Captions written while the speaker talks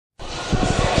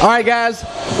All right, guys,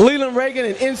 Leland Reagan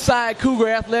and Inside Cougar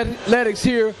Athletics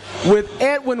here with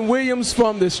Edwin Williams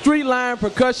from the Streetline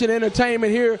Percussion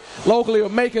Entertainment here locally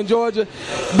of Macon, Georgia.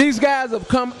 These guys have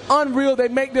come unreal. They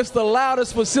make this the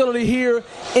loudest facility here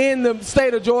in the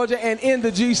state of Georgia and in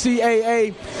the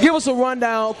GCAA. Give us a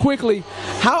rundown quickly.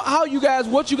 How you guys,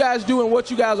 what you guys do and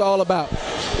what you guys are all about.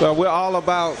 Well, we're all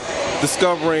about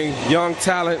discovering young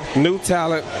talent, new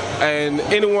talent, and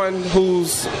anyone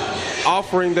who's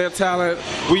offering their talent.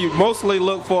 We mostly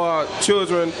look for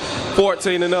children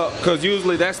 14 and up, because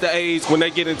usually that's the age when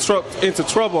they get into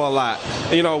trouble a lot.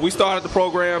 You know, we started the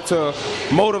program to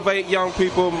motivate young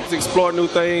people to explore new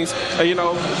things, and you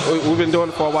know, we've been doing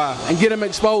it for a while. And get them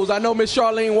exposed. I know Miss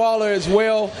Charlene Waller as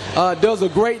well does a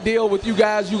great deal with you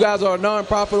guys. You guys are a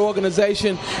non-profit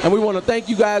organization, and we want to thank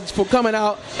you guys for coming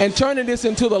out and turning this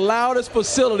into the loudest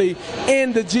facility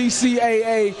in the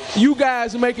GCAA. You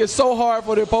guys make it so hard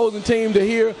for the opposing team to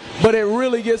hear, but it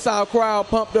really gets our crowd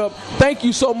pumped up. Thank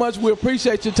you so much. We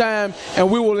appreciate your time, and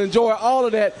we will enjoy all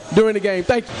of that during the game.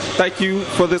 Thank you. Thank you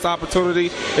for this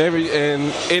opportunity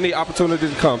and any opportunity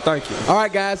to come. Thank you. All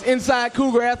right, guys. Inside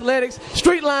Cougar Athletics,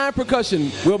 Streetline Percussion.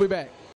 We'll be back.